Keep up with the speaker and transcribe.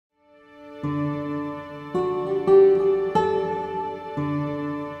The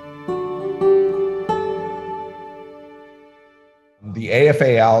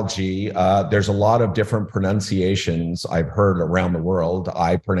AFA algae, there's a lot of different pronunciations I've heard around the world.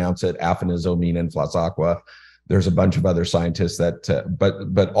 I pronounce it Aphanisomene inflas aqua. There's a bunch of other scientists that,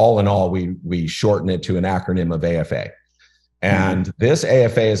 but all in all, we shorten it to an acronym of AFA. And this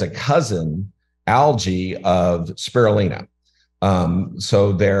AFA is a cousin algae of spirulina.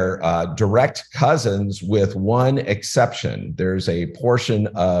 So they're direct cousins with one exception. There's a portion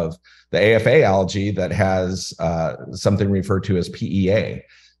of the AFA algae that has something referred to as PEA.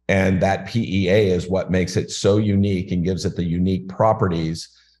 And that PEA is what makes it so unique and gives it the unique properties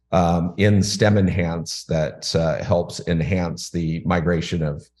in stem enhance that helps enhance the migration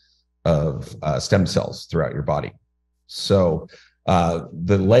of stem cells throughout your body. So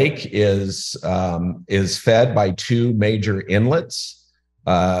the lake is fed by two major inlets,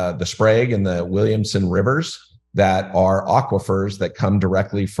 the Sprague and the Williamson rivers, that are aquifers that come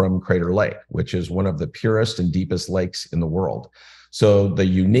directly from Crater Lake, which is one of the purest and deepest lakes in the world. So the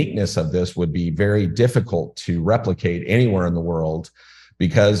uniqueness of this would be very difficult to replicate anywhere in the world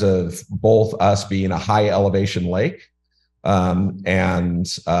because of both us being a high elevation lake and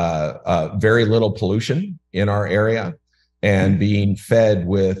very little pollution in our area, and being fed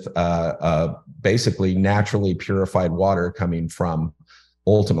with basically naturally purified water coming from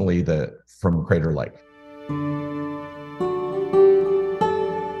ultimately from Crater Lake.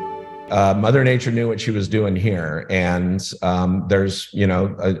 Mother Nature knew what she was doing here, and there's,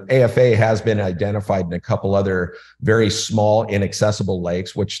 AFA has been identified in a couple other very small, inaccessible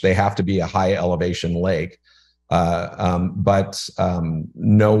lakes, which they have to be a high elevation lake, but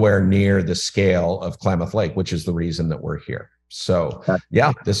nowhere near the scale of Klamath Lake, which is the reason that we're here. So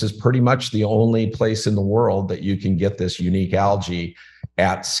yeah, this is pretty much the only place in the world that you can get this unique algae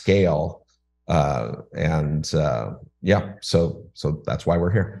at scale. Yeah, so that's why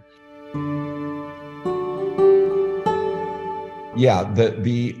we're here. Yeah,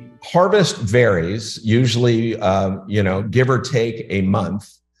 the harvest varies, usually, give or take a month,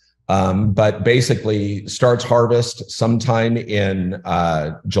 but basically starts harvest sometime in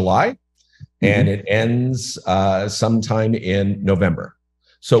July, and it ends sometime in November.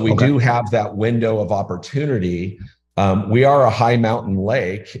 So we do have that window of opportunity. We are a high mountain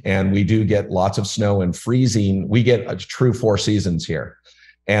lake, and we do get lots of snow and freezing. We get a true 4 seasons here,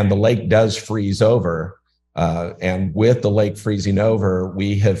 and the lake does freeze over. And with the lake freezing over,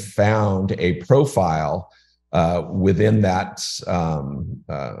 we have found a profile within that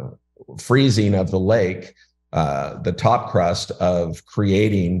freezing of the lake, the top crust, of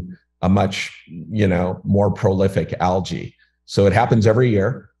creating a much, more prolific algae. So it happens every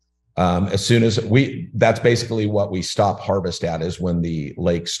year. As soon as that's basically what we stop harvest at, is when the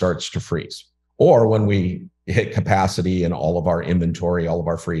lake starts to freeze, or when we hit capacity in all of our inventory, all of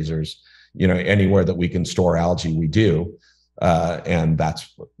our freezers, anywhere that we can store algae, we do. And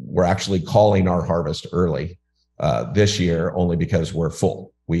we're actually calling our harvest early this year, only because we're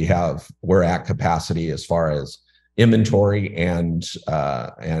full. We're at capacity as far as inventory and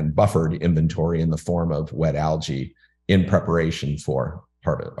buffered inventory in the form of wet algae in preparation for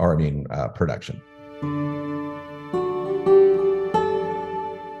production.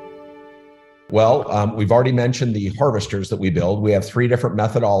 Well, we've already mentioned the harvesters that we build. We have 3 different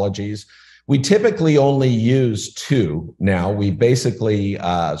methodologies. We typically only use 2 now. We basically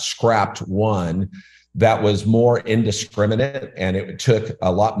scrapped one that was more indiscriminate, and it took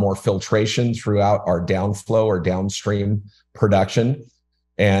a lot more filtration throughout our downflow or downstream production.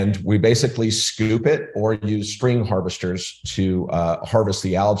 And we basically scoop it or use string harvesters to harvest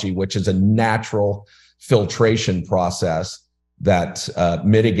the algae, which is a natural filtration process that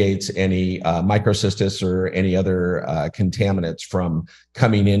mitigates any microcystis or any other contaminants from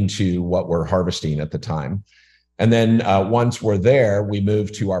coming into what we're harvesting at the time. And then once we're there, we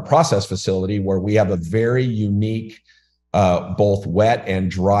move to our process facility, where we have a very unique both wet and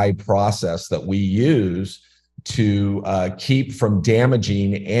dry process that we use to keep from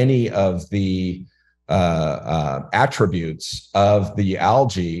damaging any of the attributes of the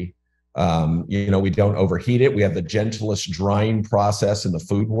algae. We don't overheat it. We have the gentlest drying process in the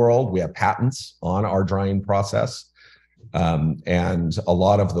food world. We have patents on our drying process. And a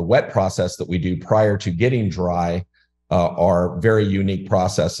lot of the wet process that we do prior to getting dry are very unique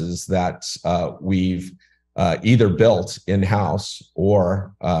processes that we've either built in-house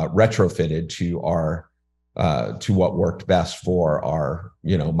or retrofitted to what worked best for our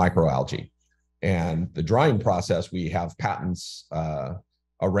microalgae. And the drying process, we have patents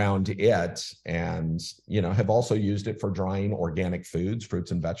around it, and have also used it for drying organic foods,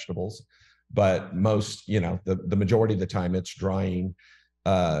 fruits and vegetables. but most, the majority of the time it's drying,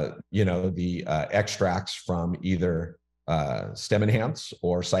 the extracts from either stem enhance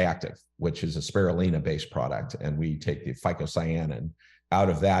or Cyactiv, which is a spirulina-based product. And we take the phycocyanin out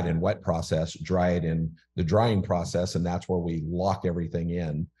of that in wet process, dry it in the drying process, and that's where we lock everything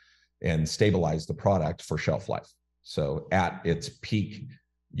in and stabilize the product for shelf life. So at its peak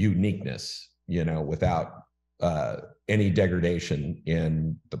uniqueness, without any degradation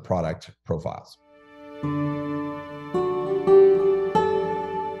in the product profiles.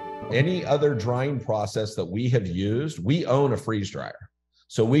 Any other drying process that we have used, we own a freeze dryer.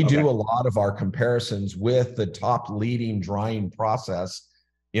 So we do a lot of our comparisons with the top leading drying process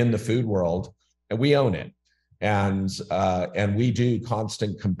in the food world, and we own it. And we do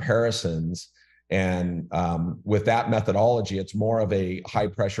constant comparisons. And with that methodology, it's more of a high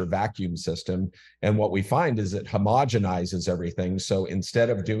pressure vacuum system. And what we find is it homogenizes everything. So instead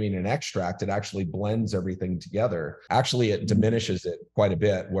of doing an extract, it actually blends everything together. Actually, it diminishes it quite a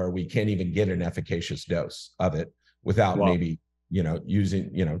bit, where we can't even get an efficacious dose of it without maybe,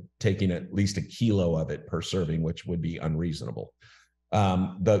 taking at least a kilo of it per serving, which would be unreasonable.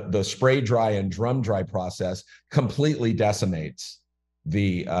 The spray dry and drum dry process completely decimates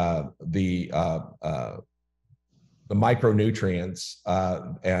the micronutrients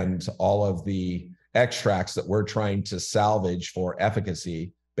and all of the extracts that we're trying to salvage for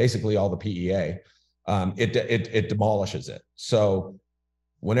efficacy, basically all the PEA. It demolishes it. So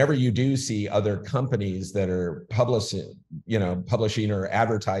whenever you do see other companies that are publishing or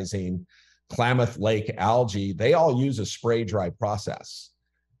advertising Klamath Lake algae, they all use a spray dry process.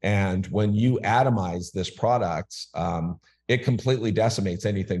 And when you atomize this product, it completely decimates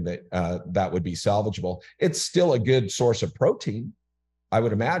anything that would be salvageable. It's still a good source of protein, I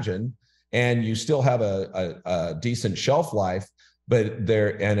would imagine, and you still have a decent shelf life. But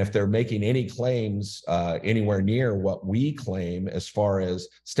if they're making any claims anywhere near what we claim as far as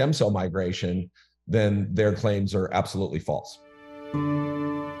stem cell migration, then their claims are absolutely false.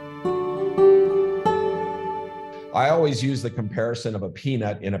 I always use the comparison of a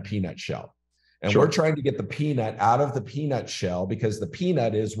peanut in a peanut shell. And we're trying to get the peanut out of the peanut shell, because the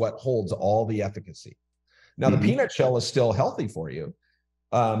peanut is what holds all the efficacy. Now, the peanut shell is still healthy for you,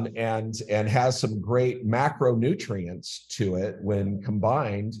 and has some great macronutrients to it when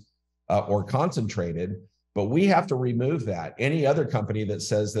combined or concentrated, but we have to remove that. Any other company that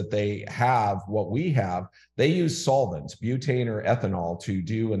says that they have what we have, they use solvents, butane or ethanol, to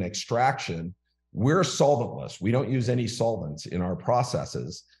do an extraction. We're solventless. We don't use any solvents in our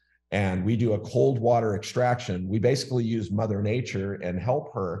processes. And we do a cold water extraction. We basically use Mother Nature and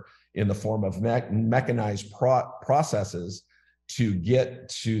help her in the form of mechanized processes to get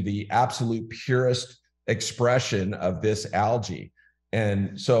to the absolute purest expression of this algae.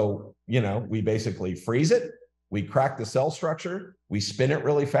 And so, we basically freeze it, we crack the cell structure, we spin it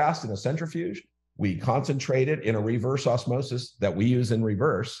really fast in a centrifuge, we concentrate it in a reverse osmosis that we use in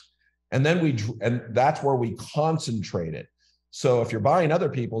reverse, and then that's where we concentrate it. So if you're buying other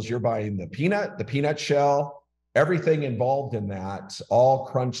people's, you're buying the peanut shell, everything involved in that, all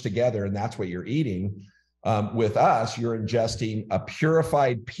crunched together, and that's what you're eating. With us, you're ingesting a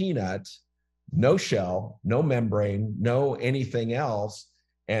purified peanut, no shell, no membrane, no anything else,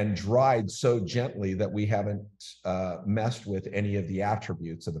 and dried so gently that we haven't messed with any of the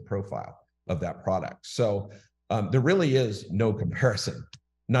attributes of the profile of that product. So there really is no comparison,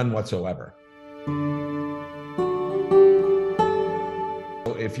 none whatsoever.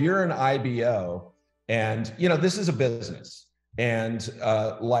 If you're an IBO and, this is a business, and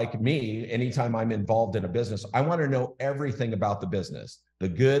like me, anytime I'm involved in a business, I want to know everything about the business, the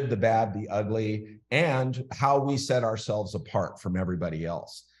good, the bad, the ugly, and how we set ourselves apart from everybody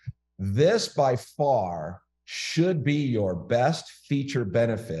else. This by far should be your best feature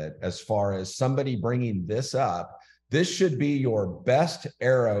benefit as far as somebody bringing this up. This should be your best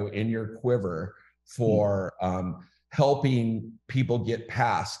arrow in your quiver for helping people get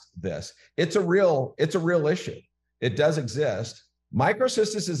past this. It's a real issue. It does exist.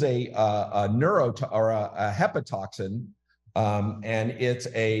 Microcystis is a hepatotoxin, and it's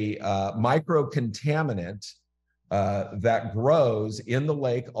a microcontaminant that grows in the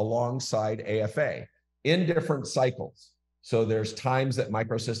lake alongside AFA in different cycles. So there's times that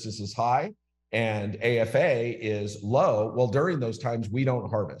microcystis is high and AFA is low. Well, during those times, we don't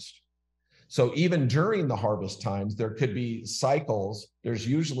harvest. So even during the harvest times, there could be cycles. There's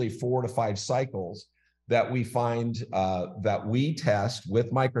usually 4 to 5 cycles that we find that we test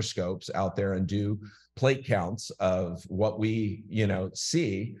with microscopes out there and do plate counts of what we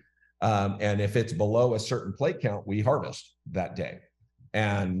see. And if it's below a certain plate count, we harvest that day.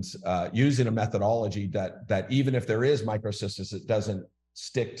 and using a methodology that even if there is microcystis, it doesn't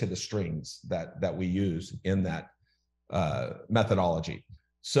stick to the strings that we use in that methodology.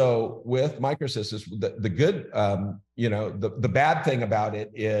 So with microcystis, the good, the bad thing about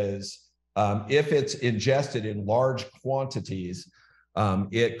it is if it's ingested in large quantities,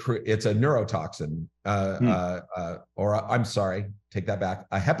 it's a neurotoxin, or I'm sorry, take that back,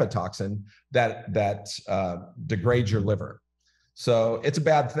 a hepatotoxin that degrades your liver. So it's a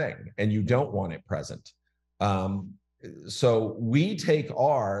bad thing, and you don't want it present. So we take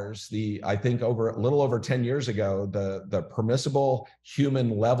ours, I think a little over 10 years ago, the permissible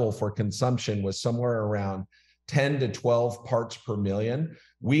human level for consumption was somewhere around 10 to 12 parts per million.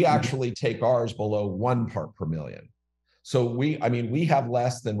 We actually take ours below 1 part per million. So we have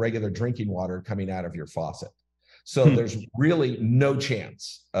less than regular drinking water coming out of your faucet. So there's really no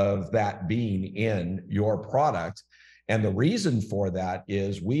chance of that being in your product. And the reason for that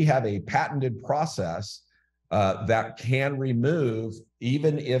is we have a patented process that can remove,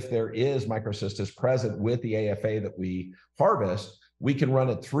 even if there is microcystis present with the AFA that we harvest, we can run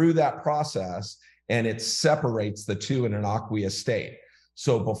it through that process and it separates the two in an aqueous state.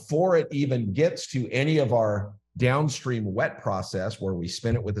 So before it even gets to any of our downstream wet process where we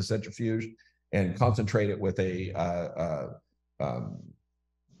spin it with a centrifuge and concentrate it with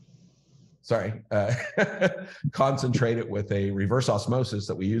concentrate it with a reverse osmosis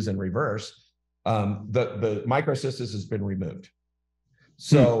that we use in reverse, the microcystis has been removed.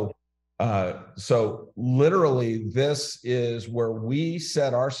 So, so literally this is where we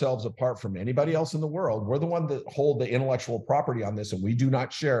set ourselves apart from anybody else in the world. We're the one that hold the intellectual property on this, and we do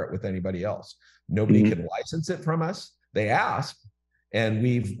not share it with anybody else. Nobody can license it from us. They ask, and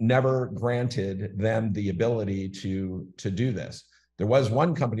we've never granted them the ability to do this. There was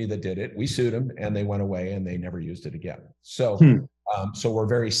one company that did it. We sued them, and they went away, and they never used it again. So, so we're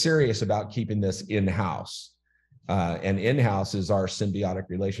very serious about keeping this in-house, and in-house is our symbiotic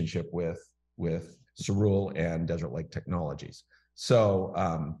relationship with Cerule and Desert Lake Technologies. So,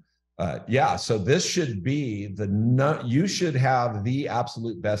 yeah, so this should be you should have the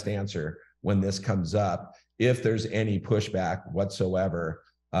absolute best answer when this comes up, if there's any pushback whatsoever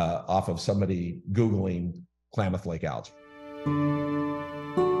off of somebody Googling Klamath Lake algae.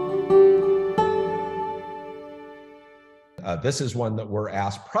 This is one that we're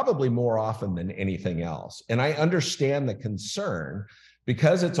asked probably more often than anything else. And I understand the concern.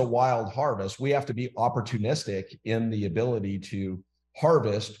 Because it's a wild harvest, we have to be opportunistic in the ability to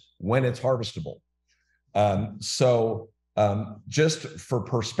harvest when it's harvestable. Just for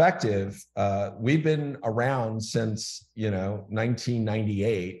perspective, we've been around since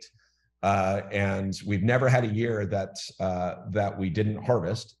 1998, and we've never had a year that we didn't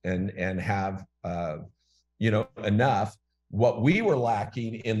harvest and have enough. What we were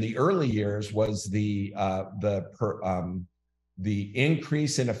lacking in the early years was the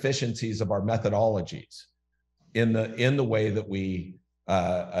increase in efficiencies of our methodologies in the way that we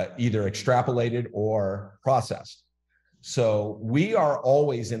either extrapolated or processed. So we are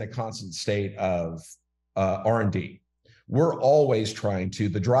always in a constant state of R&D. We're always trying to,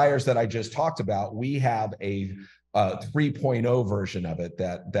 the dryers that I just talked about, we have a 3.0 version of it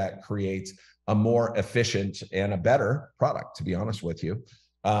that creates a more efficient and a better product, to be honest with you.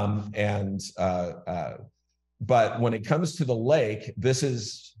 But when it comes to the lake, this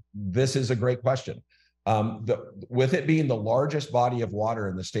is a great question. With it being the largest body of water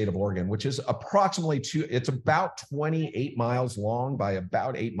in the state of Oregon, which is approximately it's about 28 miles long by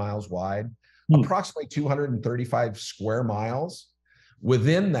about 8 miles wide, approximately 235 square miles.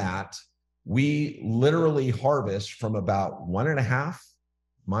 Within that, we literally harvest from about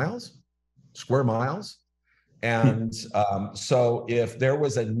 1.5 square miles. And so if there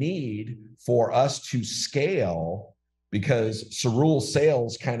was a need for us to scale, because Cerule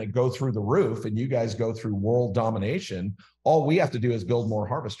sales kind of go through the roof and you guys go through world domination, all we have to do is build more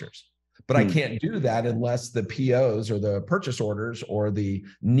harvesters. But I can't do that unless the POs or the purchase orders or the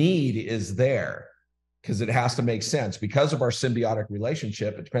need is there, because it has to make sense. Because of our symbiotic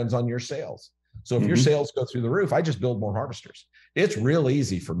relationship, it depends on your sales. So if your sales go through the roof, I just build more harvesters. It's real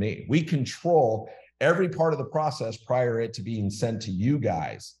easy for me. We control every part of the process prior to it to being sent to you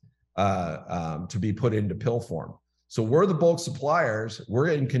guys to be put into pill form. So we're the bulk suppliers. We're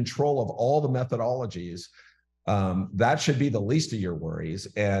in control of all the methodologies. That should be the least of your worries.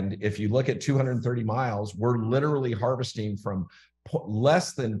 And if you look at 230 miles, we're literally harvesting from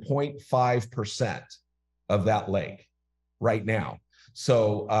less than 0.5% of that lake right now.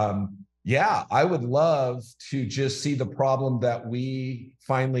 So yeah, I would love to just see the problem that we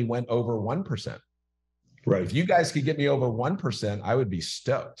finally went over 1%. Right. If you guys could get me over 1%, I would be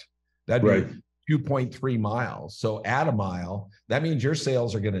stoked. That'd Right. be 2.3 miles. So add a mile, that means your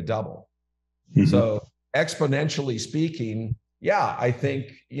sales are going to double. Mm-hmm. So exponentially speaking, yeah, I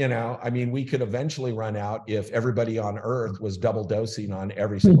think, I mean, we could eventually run out if everybody on earth was double dosing on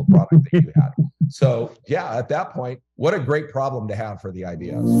every single product that you had. So yeah, at that point, what a great problem to have for the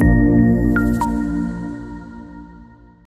IBS.